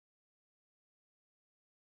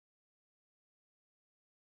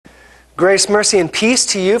Grace, mercy, and peace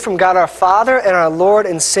to you from God our Father and our Lord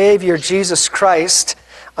and Savior, Jesus Christ.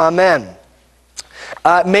 Amen.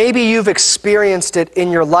 Maybe you've experienced it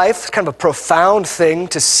in your life. It's kind of a profound thing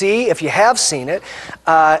to see if you have seen it.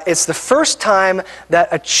 It's the first time that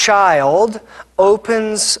a child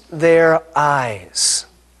opens their eyes.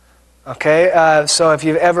 Okay, so if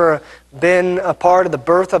you've ever been a part of the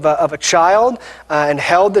birth of a child and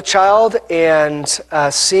held the child and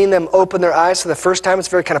seen them open their eyes for the first time, it's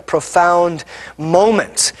a very kind of profound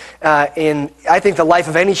moment in, I think, the life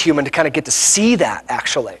of any human to kind of get to see that,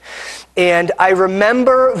 actually. And I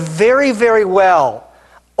remember very, very well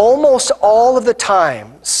almost all of the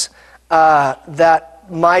times that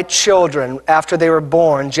my children, after they were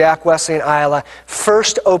born, Jack, Wesley, and Isla,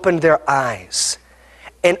 first opened their eyes.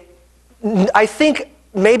 And I think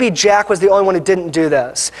maybe Jack was the only one who didn't do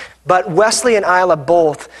this, but Wesley and Isla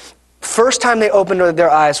both, first time they opened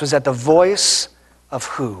their eyes was at the voice of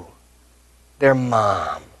who? Their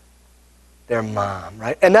mom. Their mom,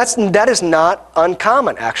 right? And that is not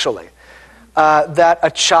uncommon, actually. That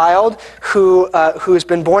a child who's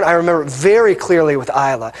been born, I remember very clearly with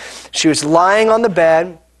Isla. She was lying on the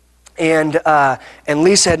bed, and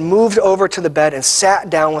Lisa had moved over to the bed and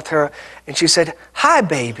sat down with her, and she said, "Hi,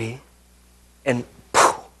 baby." And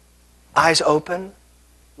poof, eyes open,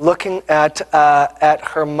 looking at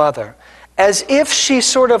her mother, as if she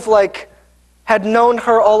sort of like had known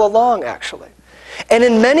her all along, actually. And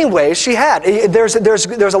in many ways, she had. There's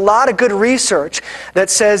a lot of good research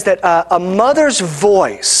that says that a mother's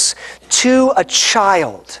voice to a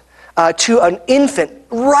child, to an infant,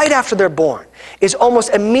 right after they're born, is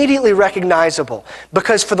almost immediately recognizable,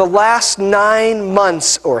 because for the last 9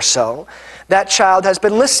 months or so, that child has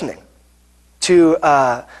been listening to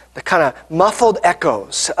the kind of muffled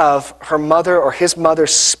echoes of her mother or his mother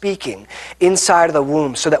speaking inside of the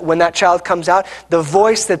womb, so that when that child comes out, the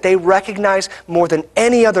voice that they recognize more than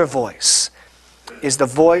any other voice is the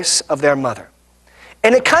voice of their mother.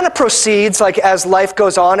 And it kind of proceeds like as life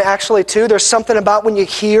goes on, actually, too. There's something about when you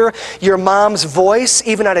hear your mom's voice,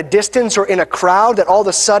 even at a distance or in a crowd, that all of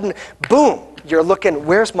a sudden, boom, you're looking,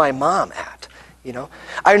 where's my mom at? You know,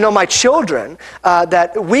 I know my children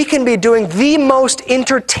that we can be doing the most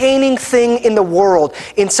entertaining thing in the world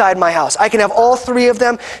inside my house. I can have all three of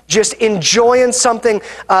them just enjoying something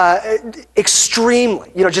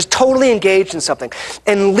extremely, just totally engaged in something.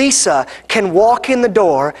 And Lisa can walk in the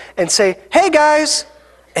door and say, "Hey guys,"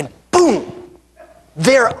 and boom,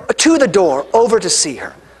 they're to the door, over to see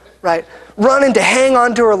her, right? Running to hang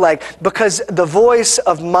onto her leg, because the voice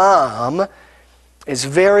of mom is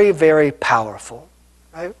very, very powerful,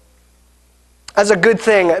 right? That's a good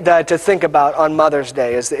thing to think about on Mother's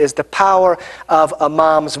Day, is the power of a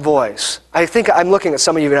mom's voice. I think I'm looking at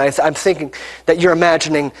some of you, and I'm thinking that you're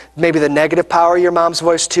imagining maybe the negative power of your mom's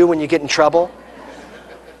voice too when you get in trouble.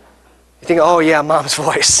 You think, oh yeah, mom's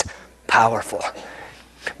voice, powerful.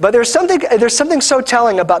 But there's something so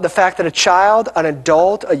telling about the fact that a child, an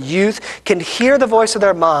adult, a youth can hear the voice of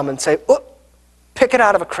their mom and say, "Oh, pick it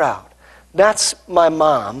out of a crowd. That's my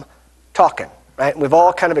mom talking," right? We've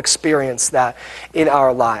all kind of experienced that in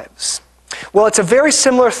our lives. Well, it's a very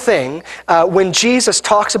similar thing when Jesus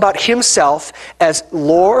talks about himself as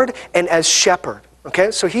Lord and as shepherd.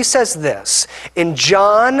 Okay, so he says this in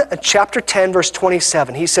John chapter 10, verse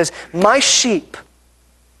 27. He says, "My sheep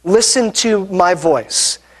listen to my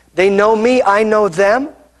voice. They know me, I know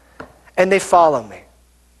them, and they follow me."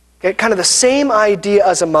 Okay, kind of the same idea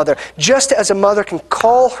as a mother. Just as a mother can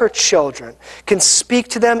call her children, can speak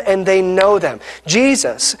to them, and they know them.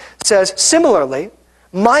 Jesus says, similarly,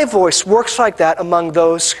 my voice works like that among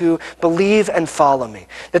those who believe and follow me.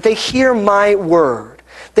 That they hear my word.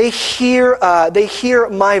 They hear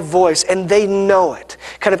my voice, and they know it,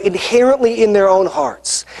 kind of inherently in their own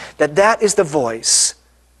hearts, that is the voice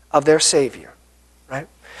of their Savior.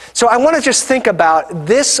 So I want to just think about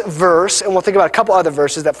this verse, and we'll think about a couple other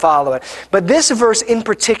verses that follow it. But this verse in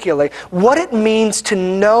particular, what it means to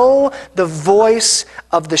know the voice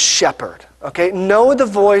of the shepherd. Okay, know the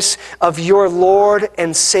voice of your Lord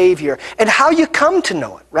and Savior, and how you come to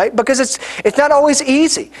know it, right? Because it's not always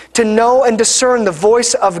easy to know and discern the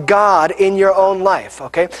voice of God in your own life,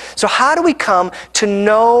 okay? So how do we come to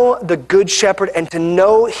know the Good Shepherd and to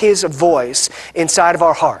know his voice inside of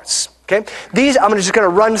our hearts? Okay? I'm just going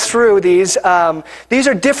to run through these. These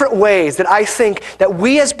are different ways that I think that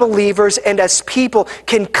we as believers and as people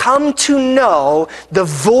can come to know the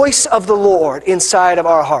voice of the Lord inside of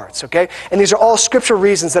our hearts. Okay? And these are all scripture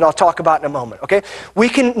reasons that I'll talk about in a moment. Okay? We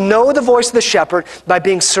can know the voice of the shepherd by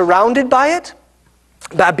being surrounded by it,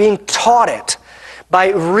 by being taught it, by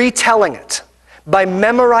retelling it, by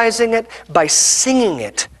memorizing it, by singing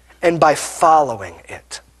it, and by following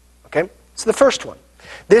it. Okay? So the first one.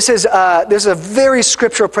 This is a very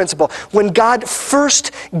scriptural principle. When God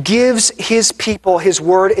first gives his people his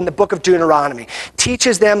word in the book of Deuteronomy,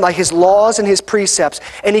 teaches them like his laws and his precepts,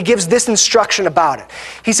 and he gives this instruction about it.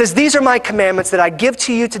 He says, "These are my commandments that I give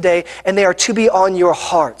to you today, and they are to be on your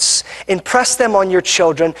hearts. Impress them on your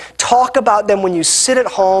children. Talk about them when you sit at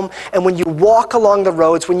home and when you walk along the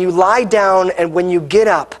roads, when you lie down and when you get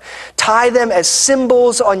up. Tie them as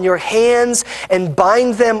symbols on your hands and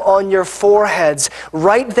bind them on your foreheads.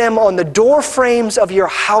 Write them on the door frames of your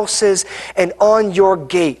houses and on your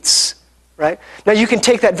gates." Right? Now you can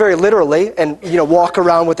take that very literally and walk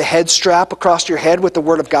around with a head strap across your head with the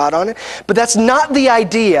Word of God on it. But that's not the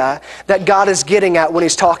idea that God is getting at when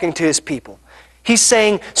he's talking to his people. He's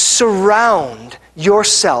saying, surround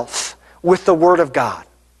yourself with the Word of God.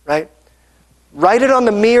 Right? Write it on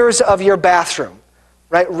the mirrors of your bathroom.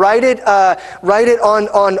 Right? Write it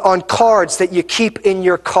on cards that you keep in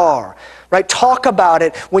your car. Right? Talk about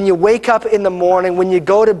it when you wake up in the morning, when you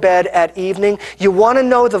go to bed at evening. You want to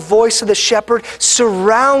know the voice of the shepherd?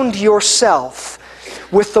 Surround yourself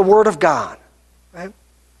with the Word of God. Right?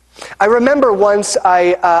 I remember once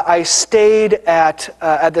I stayed at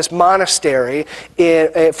this monastery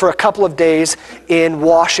for a couple of days in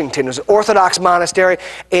Washington. It was an Orthodox monastery,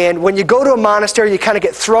 and when you go to a monastery, you kind of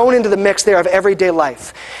get thrown into the mix there of everyday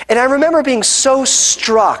life. And I remember being so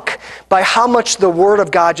struck by how much the Word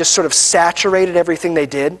of God just sort of saturated everything they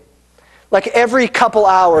did. Like every couple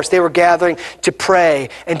hours they were gathering to pray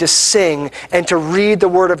and to sing and to read the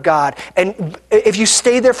Word of God. And if you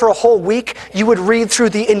stayed there for a whole week, you would read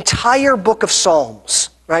through the entire book of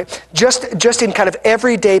Psalms, right? Just in kind of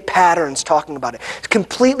everyday patterns talking about it. It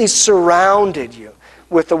completely surrounded you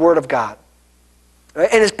with the Word of God. Right?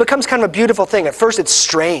 And it becomes kind of a beautiful thing. At first it's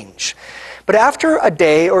strange. But after a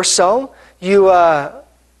day or so, you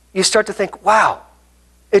start to think, wow,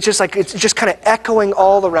 it's just kind of echoing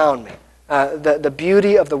all around me. The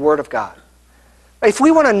beauty of the Word of God. If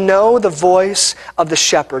we want to know the voice of the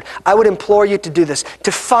shepherd, I would implore you to do this,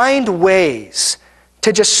 to find ways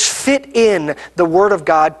to just fit in the Word of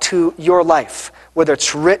God to your life, whether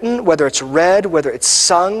it's written, whether it's read, whether it's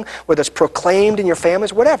sung, whether it's proclaimed in your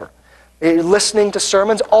families, whatever. You're listening to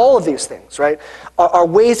sermons, all of these things, right, are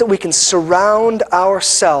ways that we can surround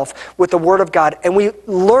ourselves with the Word of God, and we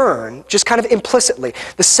learn just kind of implicitly,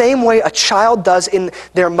 the same way a child does in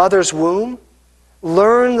their mother's womb,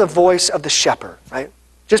 learn the voice of the shepherd, right,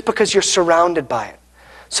 just because you're surrounded by it.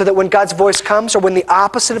 So that when God's voice comes, or when the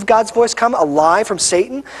opposite of God's voice comes, a lie from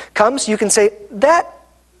Satan comes, you can say, that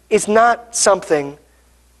is not something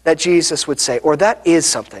that Jesus would say, or that is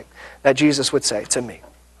something that Jesus would say to me.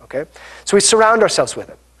 Okay? So we surround ourselves with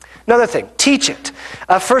it. Another thing, teach it.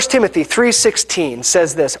 1 Timothy 3:16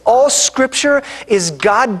 says this, "All Scripture is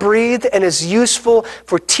God-breathed and is useful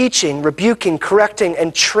for teaching, rebuking, correcting,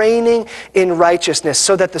 and training in righteousness,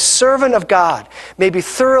 so that the servant of God may be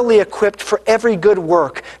thoroughly equipped for every good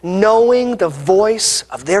work, knowing the voice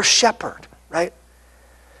of their shepherd." Right?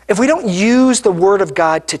 If we don't use the Word of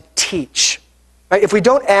God to teach, right? If we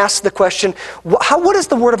don't ask the question, what does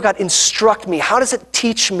the Word of God instruct me? How does it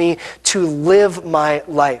teach me to live my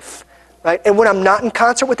life? Right? And when I'm not in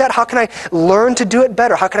concert with that, how can I learn to do it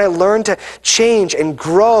better? How can I learn to change and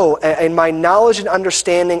grow in my knowledge and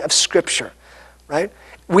understanding of Scripture? Right?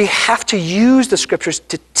 We have to use the Scriptures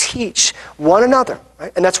to teach one another.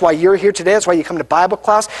 Right? And that's why you're here today. That's why you come to Bible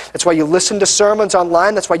class. That's why you listen to sermons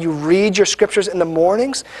online. That's why you read your Scriptures in the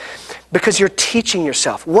mornings. Because you're teaching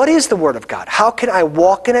yourself. What is the Word of God? How can I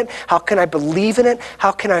walk in it? How can I believe in it?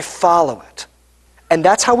 How can I follow it? And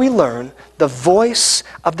that's how we learn the voice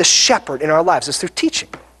of the shepherd in our lives, is through teaching.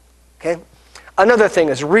 Okay? Another thing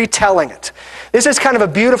is retelling it. This is kind of a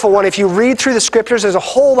beautiful one. If you read through the Scriptures, there's a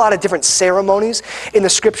whole lot of different ceremonies in the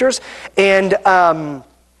Scriptures. And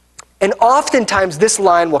oftentimes this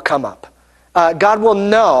line will come up. God will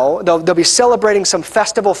know, they'll be celebrating some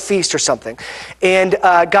festival feast or something. And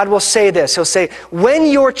God will say this. He'll say, "When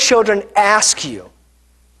your children ask you,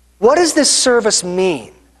 what does this service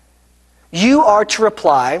mean? You are to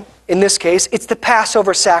reply," in this case, it's the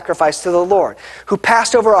Passover sacrifice to the Lord, who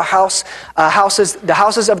passed over our the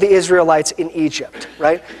houses of the Israelites in Egypt,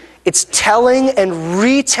 right? It's telling and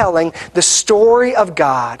retelling the story of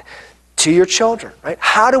God to your children, right?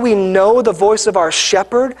 How do we know the voice of our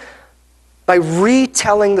shepherd? By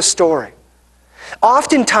retelling the story.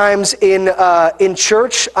 Oftentimes in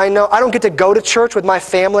church, I don't get to go to church with my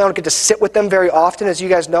family. I don't get to sit with them very often. As you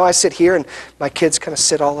guys know, I sit here and my kids kind of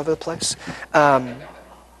sit all over the place.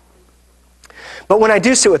 But when I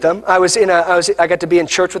do sit with them, I got to be in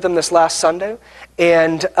church with them this last Sunday,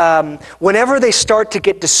 and whenever they start to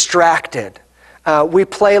get distracted, we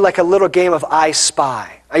play like a little game of I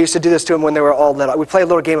Spy. I used to do this to them when they were all little. We play a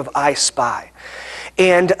little game of I Spy.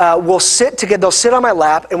 And we'll sit together, they'll sit on my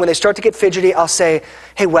lap, and when they start to get fidgety, I'll say,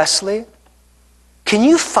 hey, Wesley, can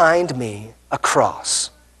you find me a cross?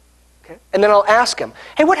 Okay? And then I'll ask him,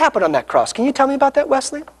 hey, what happened on that cross? Can you tell me about that,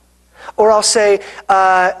 Wesley? Or I'll say,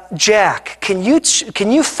 Jack, can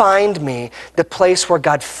you find me the place where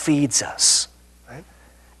God feeds us? Right?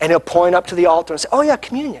 And he'll point up to the altar and say, oh yeah,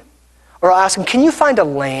 communion. Or I'll ask him, can you find a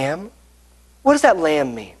lamb? What does that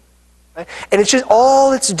lamb mean? Right? And it's just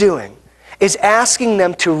all it's doing is asking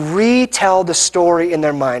them to retell the story in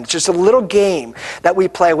their mind. It's just a little game that we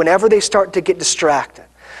play whenever they start to get distracted.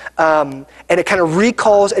 And it kind of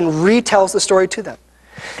recalls and retells the story to them.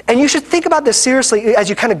 And you should think about this seriously as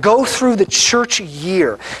you kind of go through the church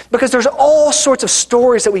year, because there's all sorts of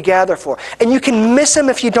stories that we gather for, and you can miss them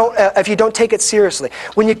if you don't take it seriously.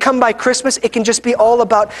 When you come by Christmas, it can just be all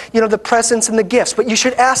about the presents and the gifts. But you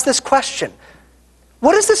should ask this question: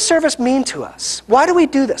 what does this service mean to us? Why do we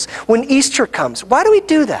do this? When Easter comes, why do we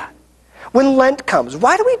do that? When Lent comes,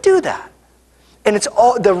 why do we do that? And it's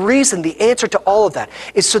all the reason, the answer to all of that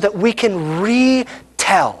is so that we can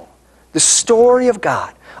retell the story of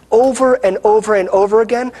God over and over and over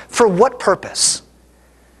again. For what purpose?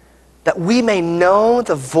 That we may know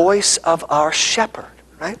the voice of our shepherd,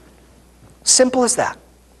 right? Simple as that.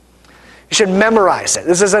 You should memorize it.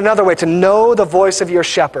 This is another way to know the voice of your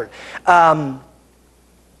shepherd.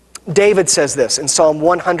 David says this in Psalm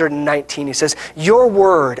 119. He says, your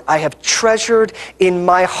word I have treasured in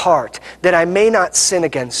my heart, that I may not sin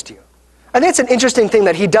against you. I think it's an interesting thing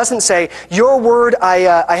that he doesn't say, your word I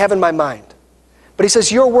have in my mind. But he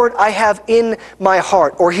says, your word I have in my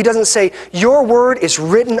heart. Or he doesn't say, your word is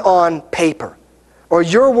written on paper. Or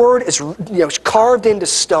your word is carved into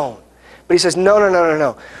stone. But he says,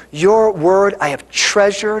 no. Your word I have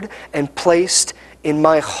treasured and placed in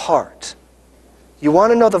my heart. You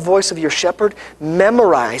want to know the voice of your shepherd?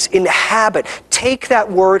 Memorize, inhabit, take that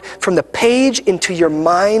word from the page into your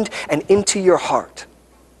mind and into your heart.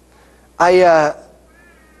 I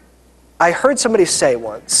heard somebody say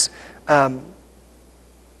once,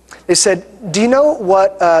 they said, do you know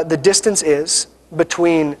what the distance is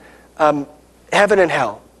between heaven and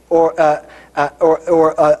hell, or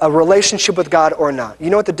a relationship with God or not?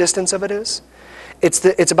 You know what the distance of it is?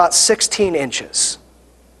 It's about 16 inches.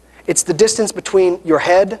 It's the distance between your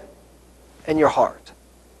head and your heart.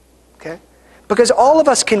 Okay? Because all of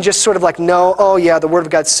us can just sort of know, oh yeah, the Word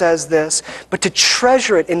of God says this, but to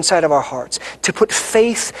treasure it inside of our hearts, to put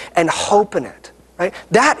faith and hope in it, right?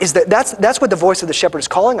 That's what the voice of the shepherd is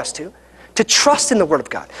calling us to trust in the Word of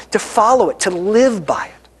God, to follow it, to live by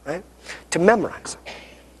it, right? To memorize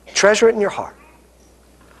it. Treasure it in your heart.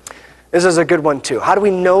 This is a good one too. How do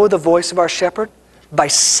we know the voice of our shepherd? By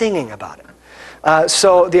singing about it.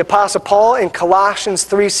 So the Apostle Paul in Colossians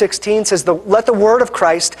 3:16 says, let the word of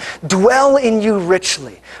Christ dwell in you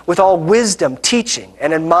richly, with all wisdom, teaching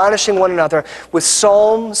and admonishing one another with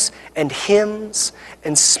psalms and hymns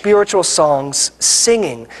and spiritual songs,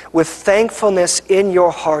 singing with thankfulness in your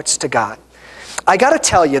hearts to God. I got to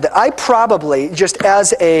tell you that I probably, just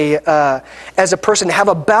as a person, have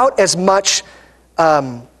about as much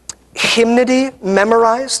hymnody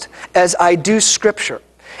memorized as I do Scripture.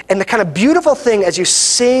 And the kind of beautiful thing as you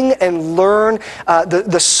sing and learn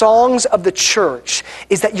the songs of the church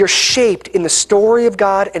is that you're shaped in the story of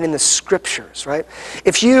God and in the Scriptures, right?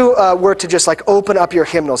 If you were to just open up your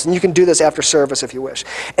hymnals, and you can do this after service if you wish,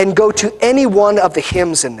 and go to any one of the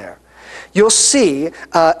hymns in there, you'll see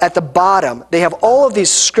at the bottom they have all of these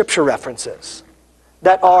Scripture references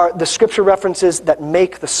that are the Scripture references that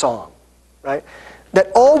make the song, right? That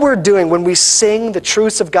all we're doing when we sing the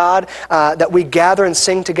truths of God, that we gather and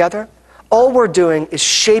sing together, all we're doing is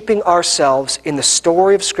shaping ourselves in the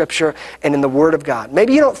story of Scripture and in the Word of God.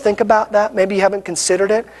 Maybe you don't think about that, maybe you haven't considered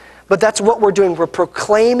it, but that's what we're doing. We're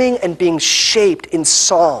proclaiming and being shaped in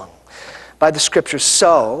song by the Scriptures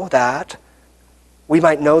so that we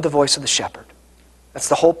might know the voice of the shepherd. That's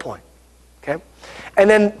the whole point, okay? And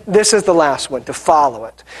then this is the last one, to follow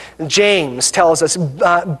it. James tells us,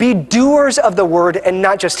 be doers of the word and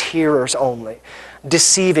not just hearers only,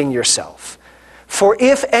 deceiving yourself. For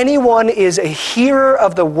if anyone is a hearer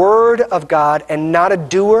of the word of God and not a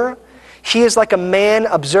doer, he is like a man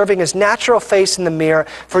observing his natural face in the mirror,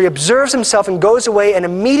 for he observes himself and goes away and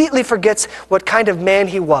immediately forgets what kind of man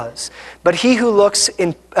he was. But he who looks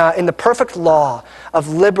in the perfect law of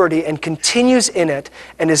liberty and continues in it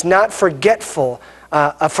and is not forgetful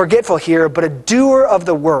here, but a doer of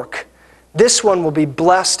the work, This one will be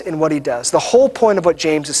blessed in what he does. The whole point of what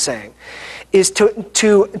James is saying is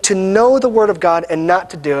to know the Word of God and not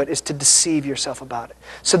to do it is to deceive yourself about it.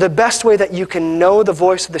 So the best way that you can know the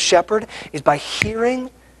voice of the shepherd is by hearing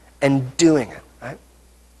and doing it, right?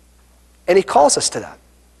 And he calls us to that.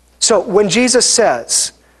 So when Jesus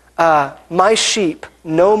says, my sheep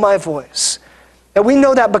know my voice, and we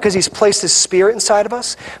know that because he's placed his Spirit inside of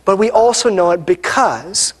us, but we also know it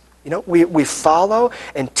because we follow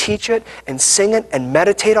and teach it and sing it and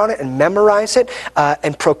meditate on it and memorize it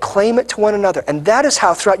and proclaim it to one another. And that is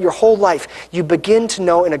how throughout your whole life you begin to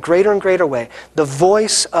know in a greater and greater way the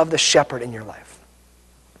voice of the shepherd in your life.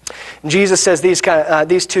 And Jesus says these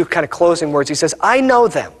two kind of closing words. He says, I know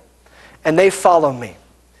them and they follow me.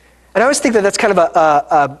 And I always think that that's kind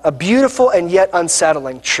of a beautiful and yet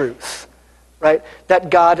unsettling truth, right?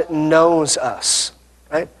 That God knows us,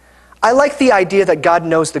 right? I like the idea that God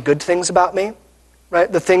knows the good things about me,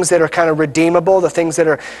 right? The things that are kind of redeemable, the things that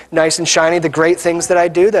are nice and shiny, the great things that I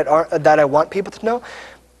do that I want people to know.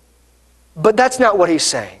 But that's not what he's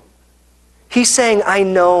saying. He's saying, I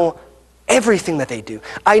know everything that they do.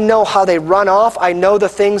 I know how they run off. I know the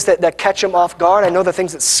things that catch them off guard. I know the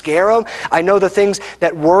things that scare them. I know the things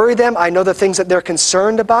that worry them. I know the things that they're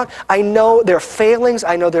concerned about. I know their failings.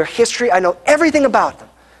 I know their history. I know everything about them.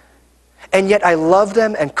 And yet I love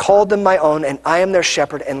them and called them my own, and I am their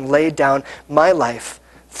shepherd and laid down my life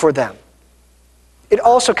for them. It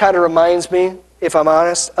also kind of reminds me, if I'm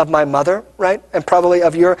honest, of my mother, right? And probably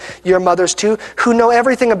of your mothers too, who know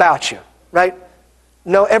everything about you, right?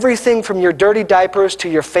 Know everything from your dirty diapers to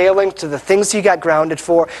your failings, to the things you got grounded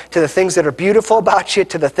for, to the things that are beautiful about you,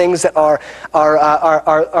 to the things that are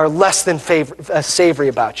less than savory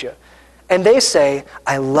about you. And they say,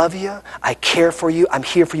 I love you, I care for you, I'm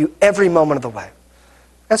here for you every moment of the way.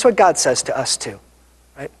 That's what God says to us too.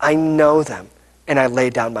 Right? I know them, and I lay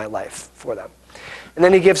down my life for them. And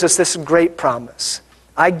then he gives us this great promise.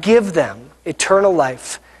 I give them eternal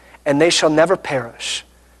life, and they shall never perish.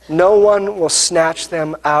 No one will snatch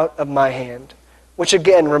them out of my hand. Which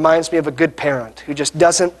again reminds me of a good parent who just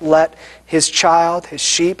doesn't let his child, his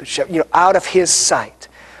sheep, out of his sight.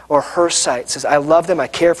 Or her sight, says, I love them, I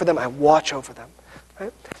care for them, I watch over them.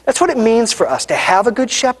 Right? That's what it means for us to have a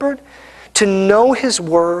good shepherd, to know his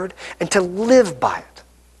word, and to live by it.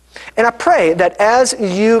 And I pray that as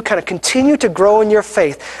you kind of continue to grow in your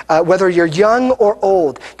faith, whether you're young or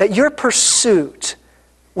old, that your pursuit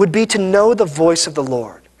would be to know the voice of the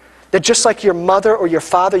Lord. That just like your mother or your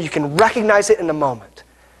father, you can recognize it in a moment.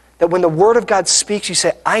 That when the word of God speaks, you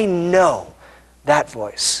say, I know that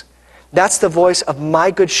voice. That's the voice of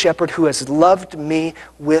my good shepherd who has loved me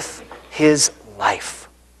with his life.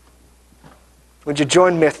 Would you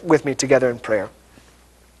join with me together in prayer?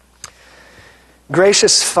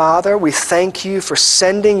 Gracious Father, we thank you for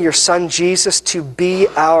sending your Son Jesus to be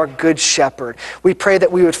our good shepherd. We pray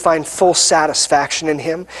that we would find full satisfaction in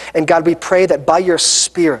him. And God, we pray that by your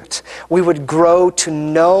Spirit, we would grow to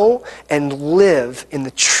know and live in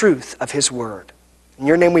the truth of his word. In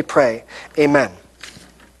your name we pray, amen.